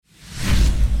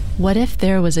What if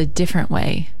there was a different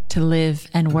way to live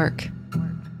and work?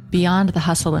 Beyond the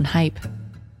hustle and hype,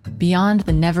 beyond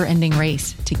the never-ending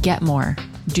race to get more,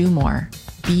 do more,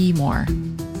 be more.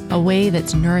 A way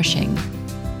that's nourishing,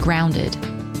 grounded,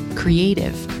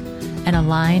 creative, and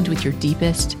aligned with your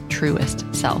deepest, truest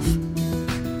self.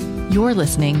 You're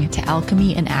listening to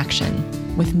Alchemy in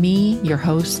Action with me, your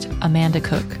host, Amanda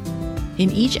Cook. In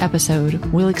each episode,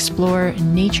 we'll explore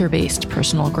nature-based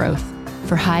personal growth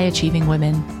for high-achieving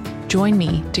women. Join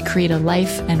me to create a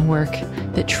life and work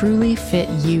that truly fit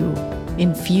you,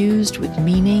 infused with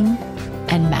meaning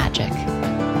and magic.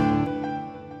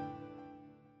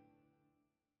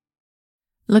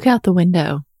 Look out the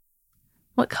window.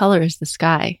 What color is the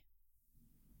sky?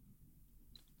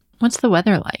 What's the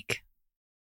weather like?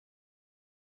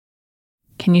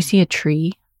 Can you see a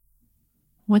tree?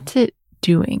 What's it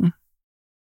doing?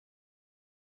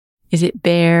 Is it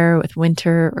bare with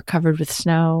winter or covered with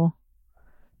snow?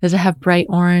 Does it have bright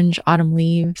orange autumn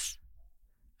leaves?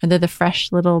 Are there the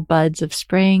fresh little buds of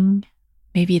spring?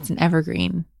 Maybe it's an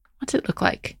evergreen. What's it look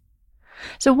like?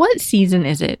 So what season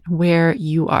is it where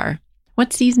you are?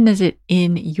 What season is it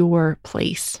in your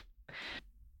place?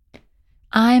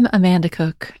 I'm Amanda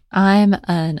Cook. I'm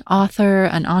an author,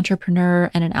 an entrepreneur,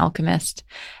 and an alchemist.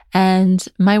 And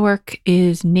my work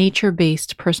is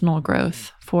nature-based personal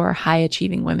growth for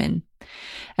high-achieving women.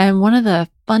 And one of the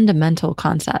fundamental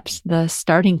concepts, the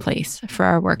starting place for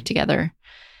our work together,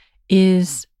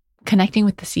 is connecting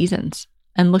with the seasons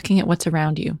and looking at what's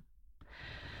around you.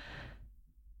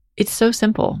 It's so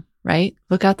simple, right?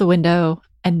 Look out the window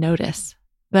and notice.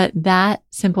 But that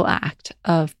simple act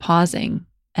of pausing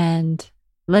and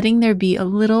letting there be a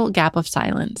little gap of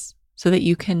silence so that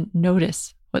you can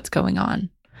notice what's going on.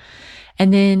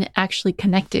 And then actually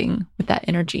connecting with that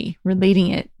energy, relating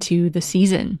it to the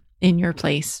season in your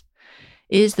place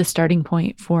is the starting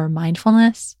point for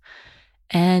mindfulness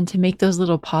and to make those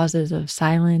little pauses of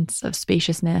silence, of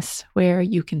spaciousness, where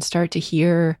you can start to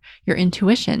hear your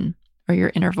intuition or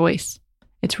your inner voice.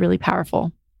 It's really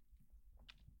powerful.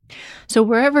 So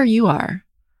wherever you are,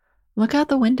 look out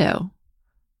the window.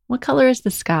 What color is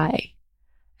the sky?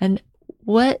 And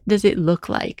what does it look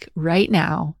like right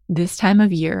now, this time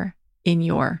of year, in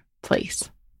your place?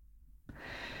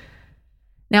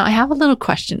 Now, I have a little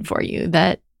question for you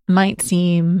that might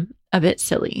seem a bit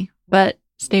silly, but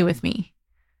stay with me.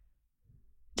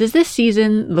 Does this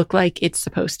season look like it's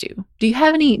supposed to? Do you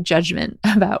have any judgment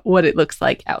about what it looks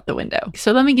like out the window?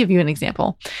 So let me give you an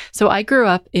example. So I grew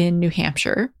up in New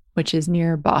Hampshire, which is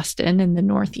near Boston in the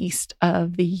northeast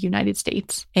of the United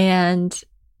States. And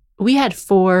we had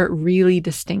 4 really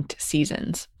distinct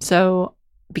seasons. So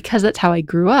because that's how I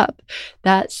grew up,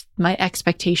 that's my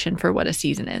expectation for what a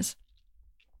season is.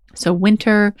 So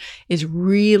winter is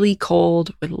really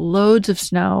cold with loads of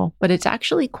snow, but it's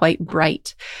actually quite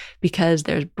bright because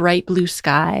there's bright blue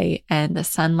sky and the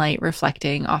sunlight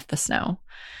reflecting off the snow.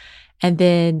 And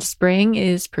then spring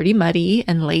is pretty muddy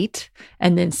and late.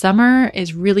 And then summer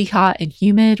is really hot and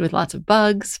humid with lots of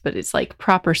bugs, but it's like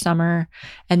proper summer.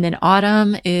 And then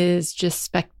autumn is just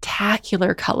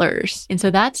spectacular colors. And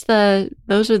so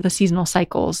those are the seasonal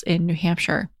cycles in New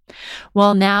Hampshire.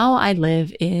 Well, now I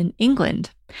live in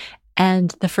England. And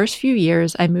the first few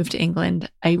years I moved to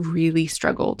England, I really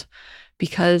struggled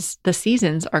because the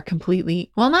seasons are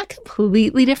not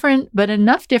completely different, but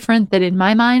enough different that in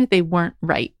my mind, they weren't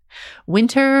right.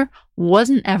 Winter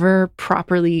wasn't ever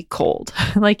properly cold.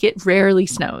 Like it rarely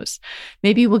snows.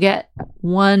 Maybe we'll get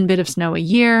one bit of snow a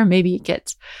year. Maybe it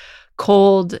gets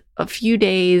cold a few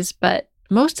days, but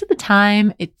most of the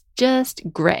time it's just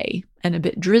gray and a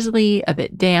bit drizzly, a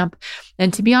bit damp.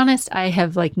 And to be honest, I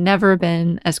have never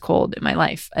been as cold in my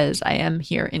life as I am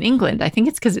here in England. I think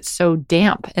it's because it's so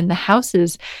damp and the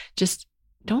houses just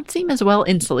don't seem as well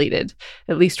insulated,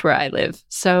 at least where I live.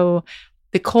 So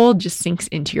the cold just sinks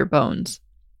into your bones.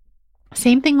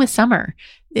 Same thing with summer.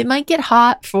 It might get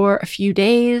hot for a few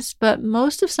days, but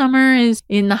most of summer is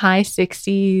in the high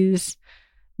 60s,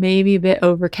 maybe a bit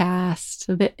overcast,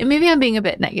 maybe I'm being a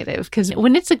bit negative because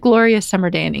when it's a glorious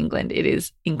summer day in England, it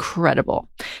is incredible.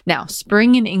 Now,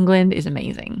 spring in England is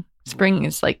amazing. Spring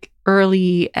is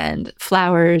early and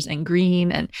flowers and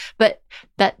green, but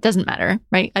that doesn't matter,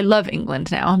 right? I love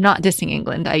England now. I'm not dissing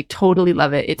England. I totally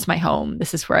love it. It's my home.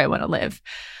 This is where I want to live.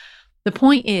 The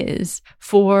point is,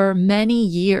 for many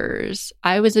years,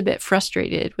 I was a bit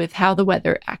frustrated with how the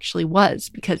weather actually was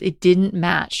because it didn't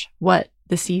match what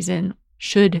the season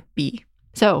should be.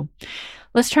 So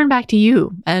let's turn back to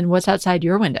you and what's outside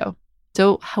your window.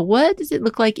 So what does it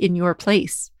look like in your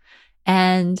place?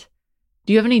 And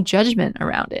do you have any judgment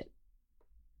around it?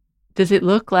 Does it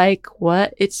look like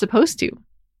what it's supposed to?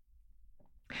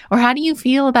 Or how do you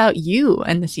feel about you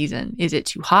and the season? Is it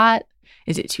too hot?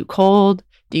 Is it too cold?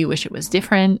 Do you wish it was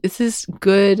different? This is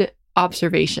good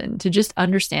observation to just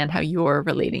understand how you're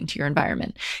relating to your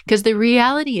environment. Because the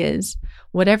reality is,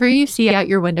 whatever you see out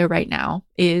your window right now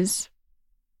is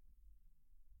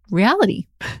reality.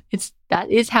 That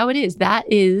is how it is.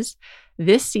 That is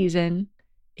this season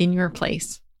in your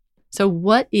place. So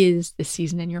what is this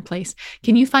season in your place?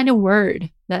 Can you find a word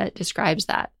that describes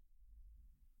that?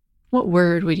 What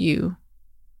word would you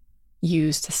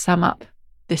use to sum up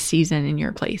this season in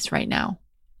your place right now?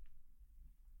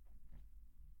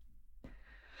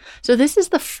 So this is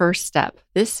the first step,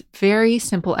 this very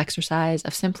simple exercise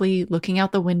of simply looking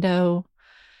out the window,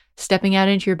 stepping out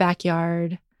into your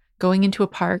backyard, going into a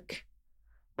park,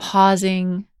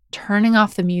 pausing, turning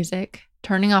off the music,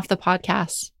 turning off the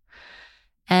podcasts,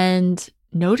 and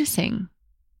noticing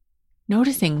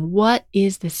what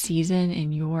is the season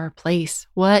in your place?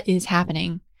 What is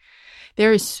happening?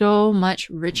 There is so much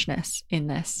richness in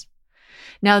this.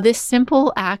 Now, this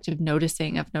simple act of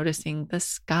noticing the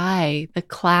sky, the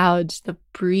clouds, the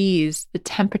breeze, the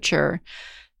temperature,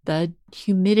 the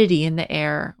humidity in the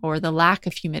air or the lack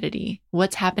of humidity,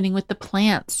 what's happening with the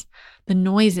plants, the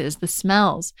noises, the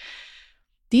smells.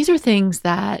 These are things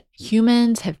that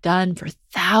humans have done for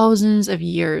thousands of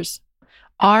years.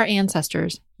 Our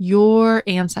ancestors, your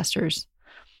ancestors,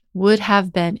 would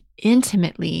have been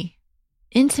intimately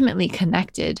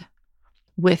connected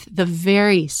with the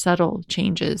very subtle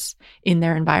changes in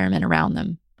their environment around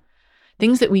them.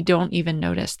 Things that we don't even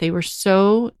notice. They were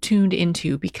so tuned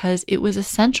into because it was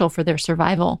essential for their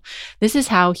survival. This is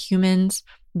how humans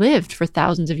lived for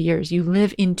thousands of years. You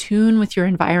live in tune with your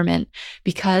environment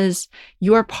because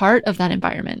you're part of that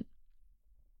environment.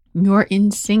 You're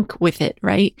in sync with it,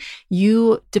 right?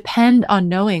 You depend on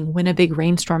knowing when a big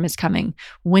rainstorm is coming,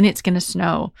 when it's going to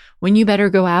snow, when you better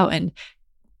go out and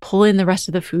pull in the rest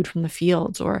of the food from the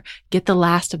fields or get the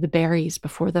last of the berries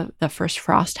before the first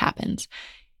frost happens.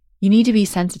 You need to be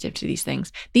sensitive to these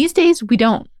things. These days, we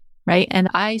don't, right? And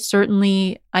I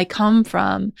come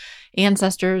from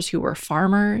ancestors who were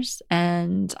farmers,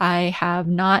 and I have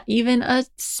not even a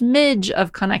smidge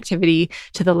of connectivity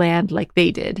to the land like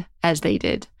they did,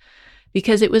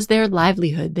 because it was their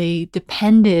livelihood. They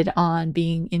depended on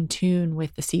being in tune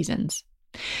with the seasons.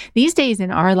 These days in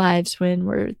our lives, when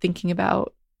we're thinking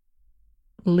about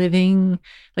living,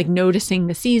 like noticing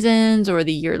the seasons or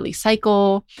the yearly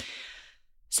cycle,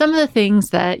 some of the things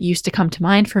that used to come to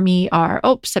mind for me are,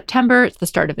 September, it's the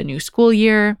start of a new school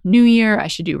year. New year, I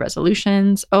should do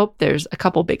resolutions. There's a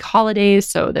couple big holidays.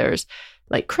 So there's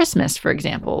like Christmas, for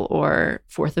example, or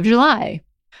 4th of July.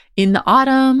 In the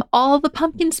autumn, all the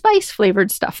pumpkin spice flavored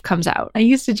stuff comes out. I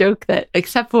used to joke that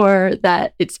except for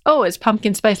that it's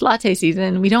pumpkin spice latte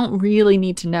season, we don't really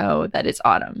need to know that it's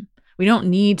autumn. We don't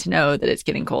need to know that it's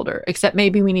getting colder, except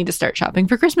maybe we need to start shopping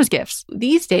for Christmas gifts.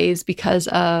 These days, because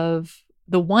of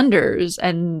the wonders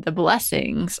and the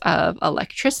blessings of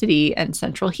electricity and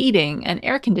central heating and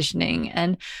air conditioning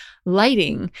and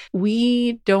lighting,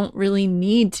 we don't really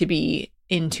need to be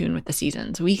in tune with the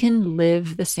seasons. We can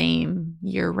live the same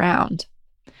year round.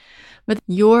 But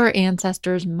your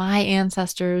ancestors, my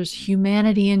ancestors,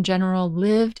 humanity in general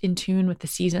lived in tune with the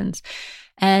seasons.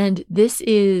 And this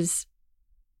is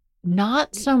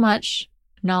not so much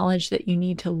knowledge that you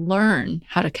need to learn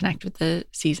how to connect with the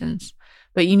seasons,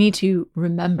 but you need to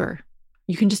remember.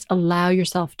 You can just allow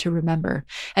yourself to remember.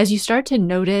 As you start to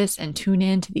notice and tune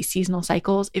in to these seasonal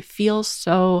cycles, it feels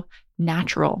so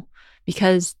natural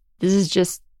because it's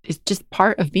just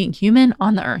part of being human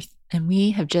on the earth, and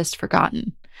we have just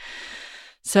forgotten.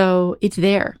 So it's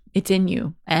there, it's in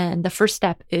you. And the first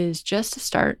step is just to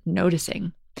start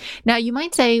noticing. Now, you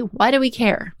might say, why do we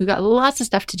care? We've got lots of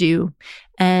stuff to do,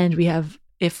 and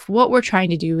if what we're trying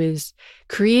to do is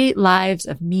create lives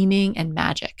of meaning and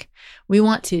magic, we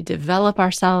want to develop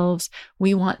ourselves.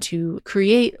 We want to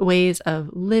create ways of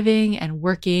living and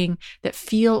working that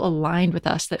feel aligned with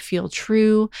us, that feel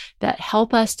true, that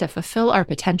help us to fulfill our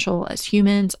potential as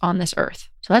humans on this earth.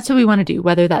 So that's what we want to do,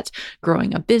 whether that's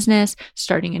growing a business,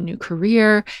 starting a new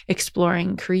career,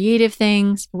 exploring creative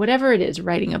things, whatever it is,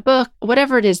 writing a book,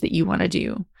 whatever it is that you want to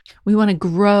do. We want to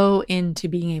grow into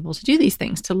being able to do these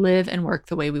things, to live and work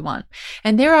the way we want.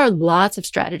 And there are lots of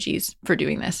strategies for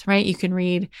doing this, right? You can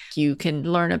read, you can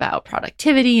learn about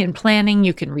productivity and planning,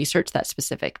 you can research that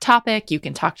specific topic, you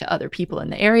can talk to other people in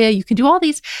the area, you can do all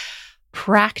these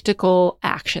practical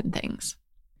action things.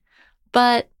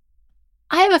 But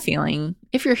I have a feeling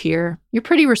if you're here, you're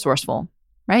pretty resourceful,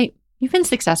 right? You've been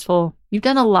successful. You've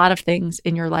done a lot of things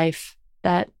in your life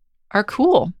that are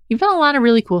cool. You've done a lot of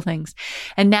really cool things.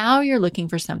 And now you're looking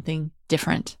for something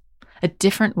different, a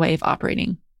different way of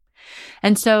operating.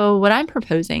 And so what I'm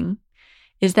proposing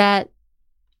is that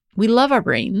we love our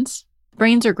brains.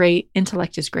 Brains are great.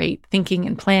 Intellect is great. Thinking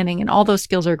and planning and all those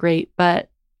skills are great, but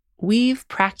we've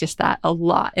practiced that a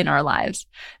lot in our lives.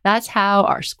 That's how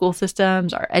our school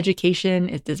systems, our education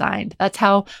is designed. That's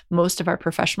how most of our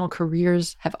professional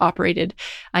careers have operated.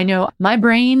 I know my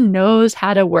brain knows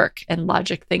how to work and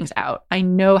logic things out. I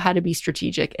know how to be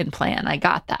strategic and plan. I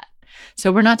got that.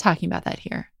 So we're not talking about that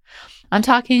here. I'm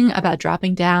talking about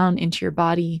dropping down into your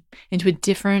body, into a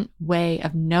different way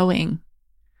of knowing,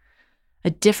 a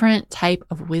different type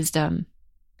of wisdom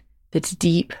that's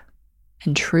deep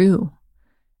and true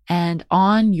and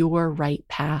on your right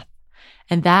path.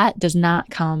 And that does not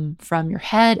come from your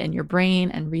head and your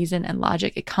brain and reason and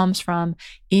logic. It comes from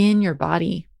in your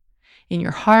body, in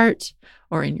your heart,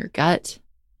 or in your gut.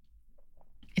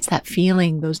 It's that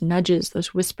feeling, those nudges,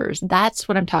 those whispers. That's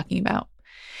what I'm talking about.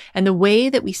 And the way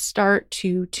that we start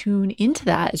to tune into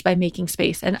that is by making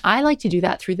space. And I like to do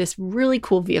that through this really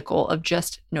cool vehicle of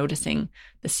just noticing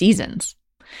the seasons.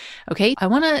 Okay, I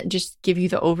want to just give you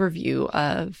the overview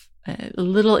of a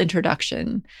little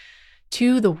introduction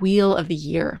to the wheel of the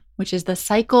year, which is the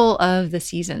cycle of the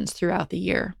seasons throughout the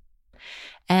year.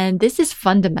 And this is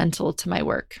fundamental to my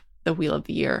work, the wheel of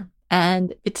the year.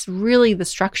 And it's really the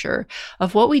structure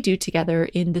of what we do together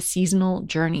in the Seasonal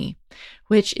Journey,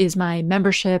 which is my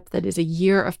membership that is a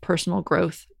year of personal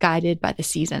growth guided by the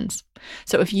seasons.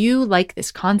 So if you like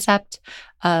this concept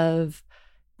of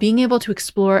being able to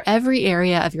explore every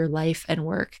area of your life and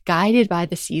work guided by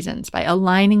the seasons, by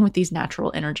aligning with these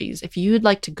natural energies, if you'd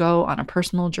like to go on a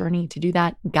personal journey to do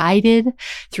that guided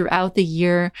throughout the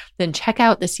year, then check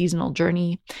out the Seasonal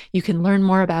Journey. You can learn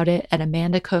more about it at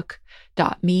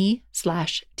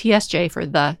amandacook.me/TSJ for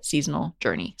the Seasonal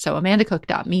Journey. So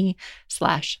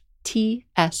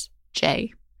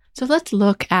amandacook.me/TSJ. So let's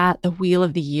look at the wheel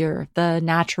of the year, the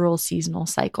natural seasonal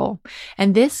cycle.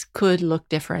 And this could look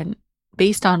different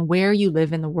based on where you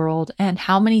live in the world and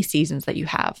how many seasons that you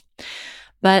have.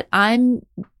 But I'm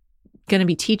going to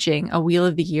be teaching a wheel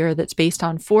of the year that's based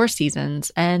on 4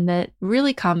 seasons and that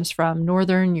really comes from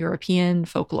Northern European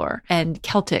folklore and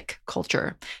Celtic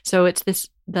culture. So it's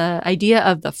the idea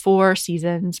of the 4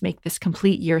 seasons make this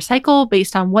complete year cycle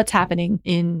based on what's happening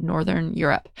in Northern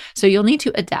Europe. So you'll need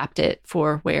to adapt it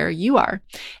for where you are.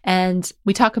 And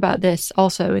we talk about this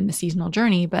also in the Seasonal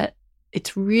Journey, but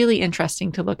it's really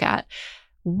interesting to look at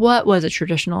what was a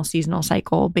traditional seasonal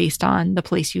cycle based on the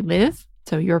place you live,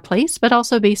 so your place, but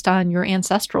also based on your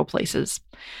ancestral places,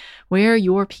 where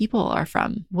your people are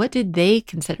from. What did they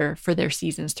consider for their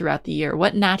seasons throughout the year?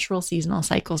 What natural seasonal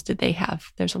cycles did they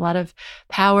have? There's a lot of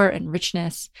power and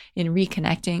richness in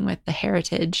reconnecting with the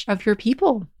heritage of your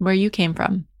people, where you came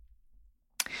from.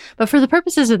 But for the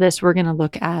purposes of this, we're going to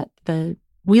look at the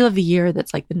wheel of the year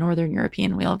that's like the Northern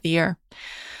European wheel of the year.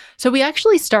 So we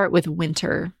actually start with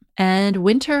winter, and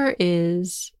winter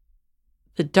is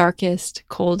the darkest,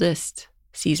 coldest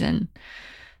season.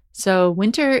 So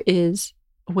winter is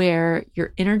where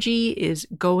your energy is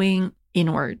going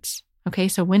inwards. Okay,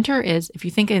 so winter is, if you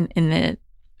think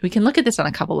we can look at this on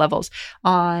a couple levels,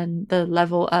 on the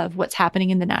level of what's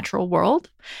happening in the natural world,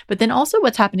 but then also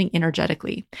what's happening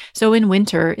energetically. So in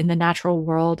winter, in the natural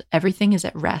world, everything is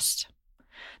at rest.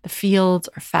 The fields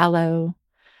are fallow.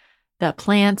 The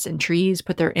plants and trees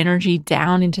put their energy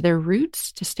down into their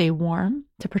roots to stay warm,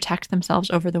 to protect themselves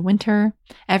over the winter.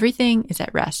 Everything is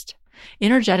at rest.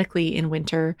 Energetically in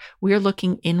winter, we're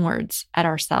looking inwards at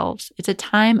ourselves. It's a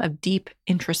time of deep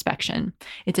introspection.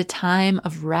 It's a time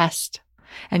of rest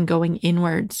and going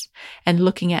inwards and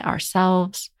looking at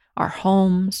ourselves, our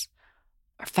homes,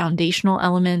 our foundational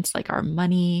elements like our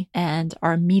money and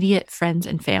our immediate friends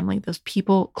and family, those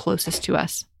people closest to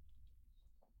us.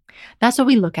 That's what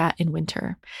we look at in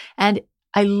winter. And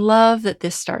I love that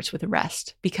this starts with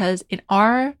rest, because in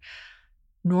our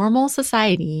normal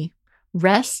society,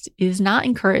 rest is not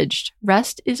encouraged.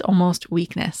 Rest is almost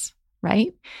weakness,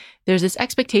 right? There's this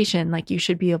expectation like you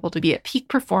should be able to be at peak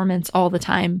performance all the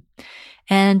time.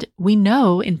 And we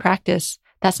know in practice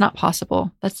that's not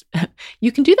possible.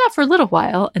 You can do that for a little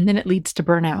while and then it leads to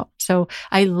burnout. So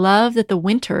I love that the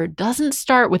winter doesn't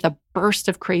start with a burst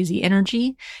of crazy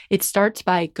energy. It starts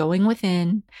by going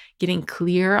within, getting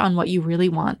clear on what you really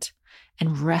want,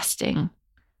 and resting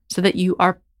so that you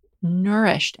are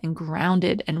nourished and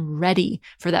grounded and ready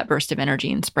for that burst of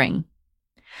energy in spring.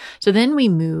 So then we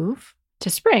move to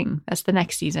spring. That's the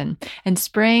next season. And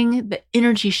spring, the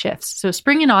energy shifts. So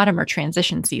spring and autumn are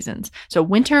transition seasons. So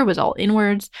winter was all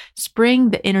inwards. Spring,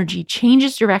 the energy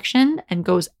changes direction and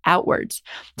goes outwards.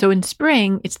 So in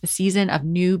spring, it's the season of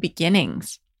new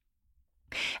beginnings.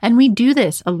 And we do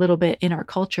this a little bit in our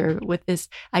culture with this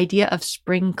idea of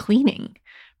spring cleaning,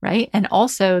 right? And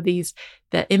also the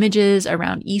images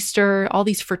around Easter, all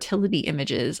these fertility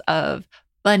images of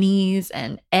bunnies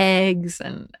and eggs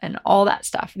and all that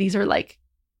stuff. These are like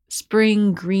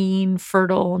spring, green,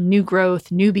 fertile, new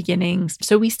growth, new beginnings.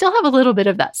 So we still have a little bit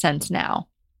of that sense now.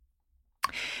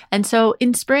 And so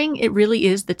in spring, it really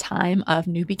is the time of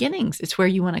new beginnings. It's where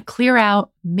you want to clear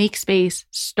out, make space,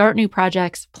 start new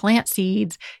projects, plant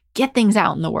seeds, get things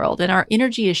out in the world. And our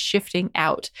energy is shifting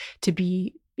out to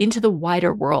be into the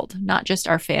wider world, not just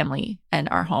our family and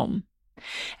our home.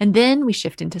 And then we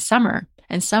shift into summer,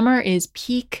 and summer is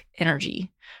peak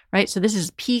energy, right? So this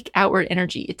is peak outward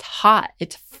energy. It's hot,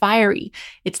 it's fiery.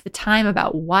 It's the time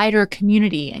about wider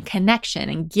community and connection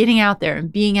and getting out there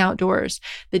and being outdoors.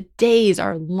 The days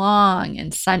are long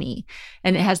and sunny,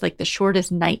 and it has like the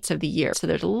shortest nights of the year. So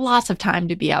there's lots of time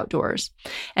to be outdoors.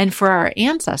 And for our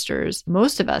ancestors,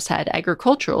 most of us had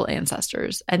agricultural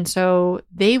ancestors. And so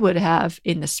they would have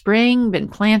in the spring been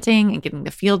planting and getting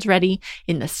the fields ready.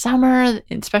 In the summer,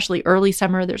 especially early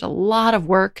summer, there's a lot of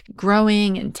work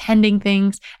growing and tending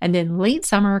things. And then late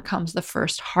summer comes the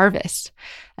first harvest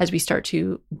as we start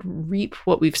to reap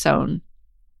what we've sown.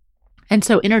 And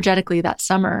so energetically, that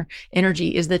summer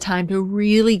energy is the time to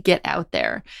really get out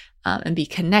there and be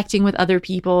connecting with other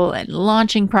people and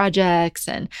launching projects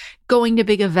and going to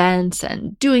big events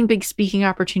and doing big speaking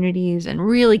opportunities and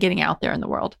really getting out there in the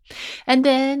world. And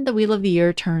then the wheel of the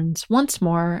year turns once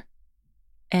more,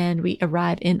 and we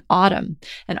arrive in autumn.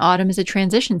 And autumn is a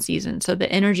transition season. So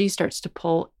the energy starts to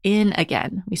pull in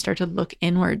again. We start to look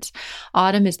inwards.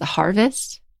 Autumn is the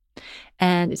harvest.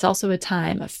 And it's also a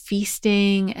time of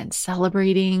feasting and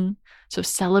celebrating. So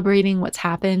celebrating what's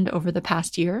happened over the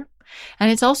past year.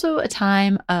 And it's also a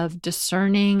time of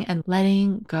discerning and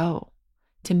letting go,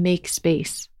 to make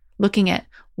space, looking at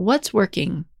what's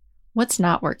working, what's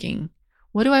not working.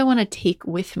 What do I want to take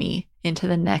with me into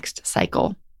the next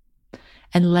cycle?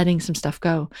 And letting some stuff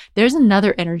go. There's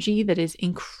another energy that is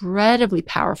incredibly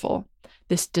powerful,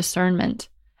 this discernment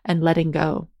and letting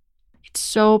go. It's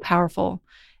so powerful,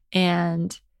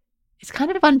 and it's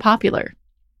kind of unpopular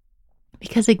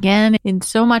because, again, in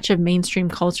so much of mainstream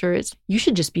culture, it's you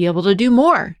should just be able to do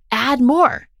more, add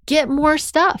more, get more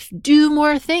stuff, do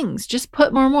more things, just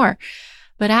put more.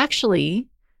 But actually,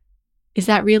 is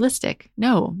that realistic?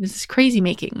 No, this is crazy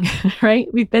making, right?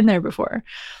 We've been there before.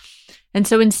 And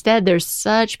so instead, there's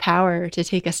such power to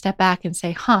take a step back and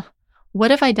say, what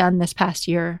have I done this past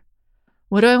year?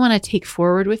 What do I want to take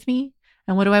forward with me?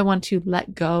 And what do I want to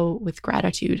let go with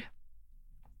gratitude?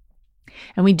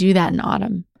 And we do that in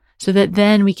autumn so that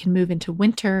then we can move into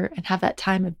winter and have that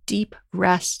time of deep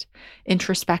rest,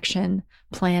 introspection,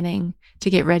 planning to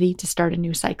get ready to start a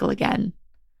new cycle again.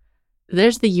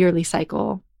 There's the yearly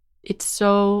cycle. It's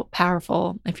so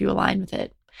powerful if you align with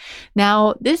it.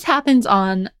 Now, this happens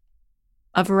on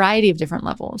a variety of different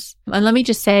levels. And let me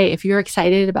just say, if you're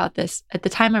excited about this, at the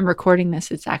time I'm recording this,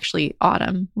 it's actually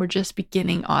autumn. We're just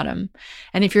beginning autumn.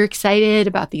 And if you're excited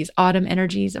about these autumn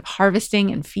energies of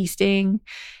harvesting and feasting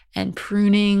and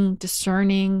pruning,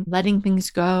 discerning, letting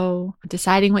things go,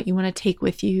 deciding what you want to take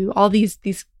with you, all this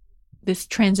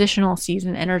transitional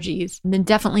season energies, then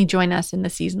definitely join us in the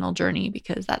seasonal journey,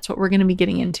 because that's what we're going to be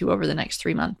getting into over the next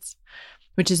 3 months,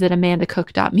 which is at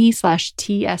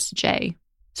amandacook.me/TSJ.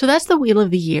 So that's the wheel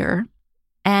of the year.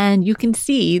 And you can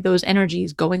see those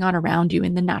energies going on around you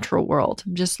in the natural world,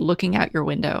 just looking out your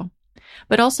window.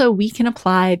 But also we can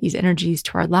apply these energies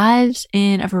to our lives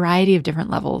in a variety of different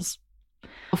levels.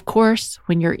 Of course,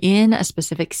 when you're in a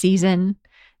specific season,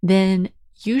 then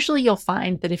usually you'll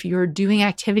find that if you're doing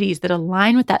activities that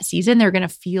align with that season, they're going to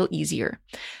feel easier.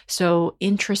 So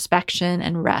introspection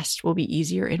and rest will be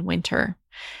easier in winter.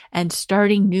 And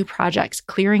starting new projects,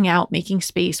 clearing out, making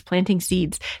space, planting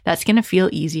seeds, that's going to feel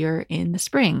easier in the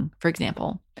spring, for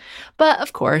example. But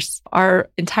of course, our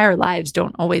entire lives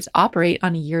don't always operate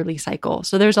on a yearly cycle.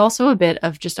 So there's also a bit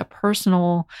of just a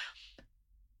personal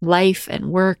life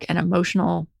and work and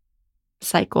emotional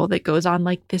cycle that goes on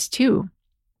like this too.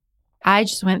 I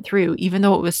just went through, even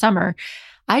though it was summer,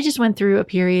 I just went through a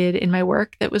period in my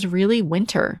work that was really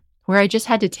winter, where I just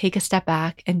had to take a step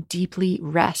back and deeply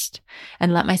rest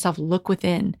and let myself look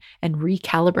within and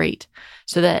recalibrate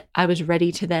so that I was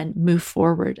ready to then move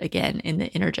forward again in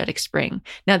the energetic spring.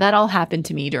 Now, that all happened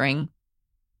to me during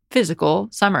physical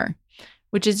summer,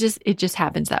 which is it just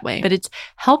happens that way. But it's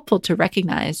helpful to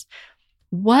recognize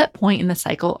what point in the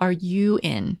cycle are you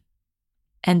in?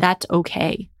 And that's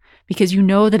okay, because you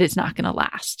know that it's not going to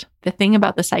last. The thing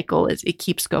about the cycle is it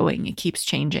keeps going, it keeps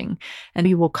changing, and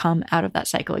you will come out of that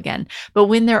cycle again. But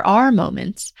when there are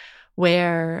moments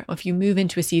where if you move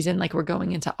into a season like we're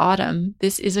going into autumn,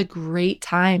 this is a great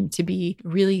time to be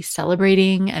really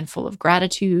celebrating and full of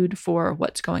gratitude for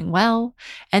what's going well,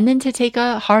 and then to take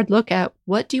a hard look at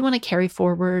what do you want to carry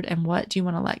forward and what do you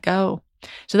want to let go.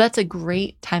 So that's a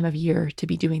great time of year to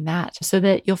be doing that, so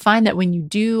that you'll find that when you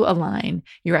do align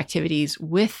your activities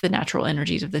with the natural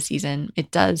energies of the season,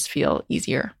 it does feel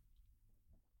easier.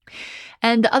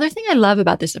 And the other thing I love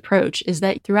about this approach is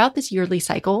that throughout this yearly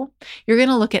cycle, you're going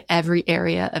to look at every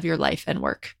area of your life and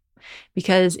work,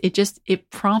 because it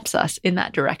prompts us in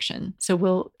that direction. So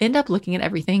we'll end up looking at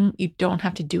everything. You don't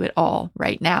have to do it all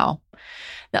right now.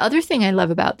 The other thing I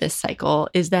love about this cycle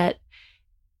is that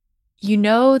you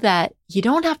know that you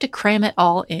don't have to cram it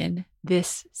all in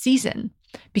this season,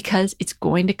 because it's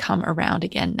going to come around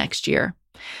again next year.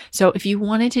 So if you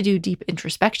wanted to do deep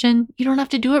introspection, you don't have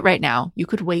to do it right now. You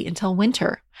could wait until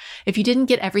winter. If you didn't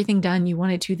get everything done you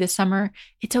wanted to this summer,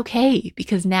 it's okay,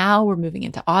 because now we're moving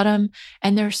into autumn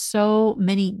and there's so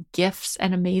many gifts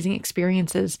and amazing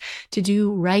experiences to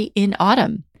do right in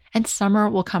autumn, and summer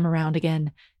will come around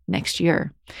again next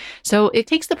year. So it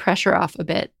takes the pressure off a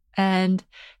bit and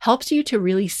helps you to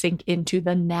really sink into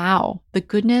the now, the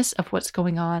goodness of what's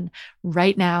going on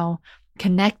right now,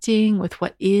 connecting with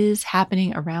what is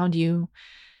happening around you.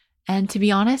 And to be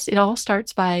honest, it all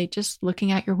starts by just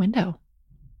looking out your window.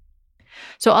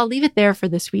 So I'll leave it there for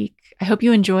this week. I hope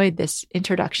you enjoyed this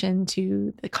introduction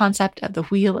to the concept of the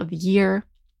wheel of the year.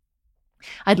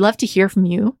 I'd love to hear from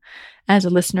you as a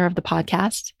listener of the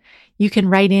podcast. You can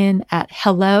write in at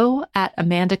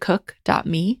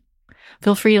hello@amandacook.me.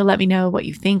 Feel free to let me know what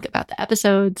you think about the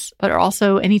episodes, but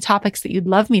also any topics that you'd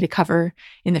love me to cover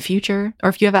in the future. Or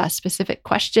if you have a specific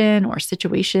question or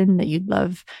situation that you'd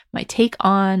love my take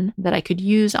on that I could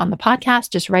use on the podcast,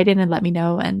 just write in and let me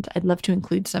know. And I'd love to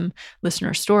include some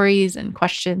listener stories and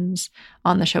questions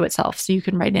on the show itself. So you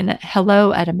can write in at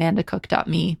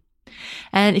hello@amandacook.me.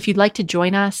 And if you'd like to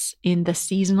join us in the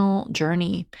seasonal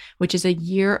journey, which is a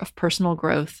year of personal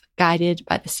growth guided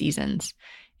by the seasons,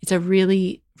 it's a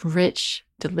really rich,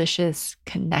 delicious,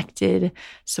 connected,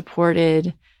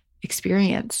 supported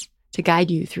experience to guide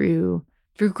you through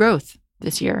growth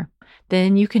this year.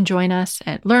 Then you can join us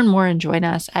and learn more and join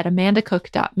us at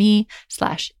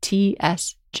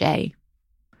amandacook.me/TSJ.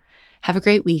 Have a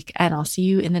great week, and I'll see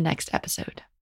you in the next episode.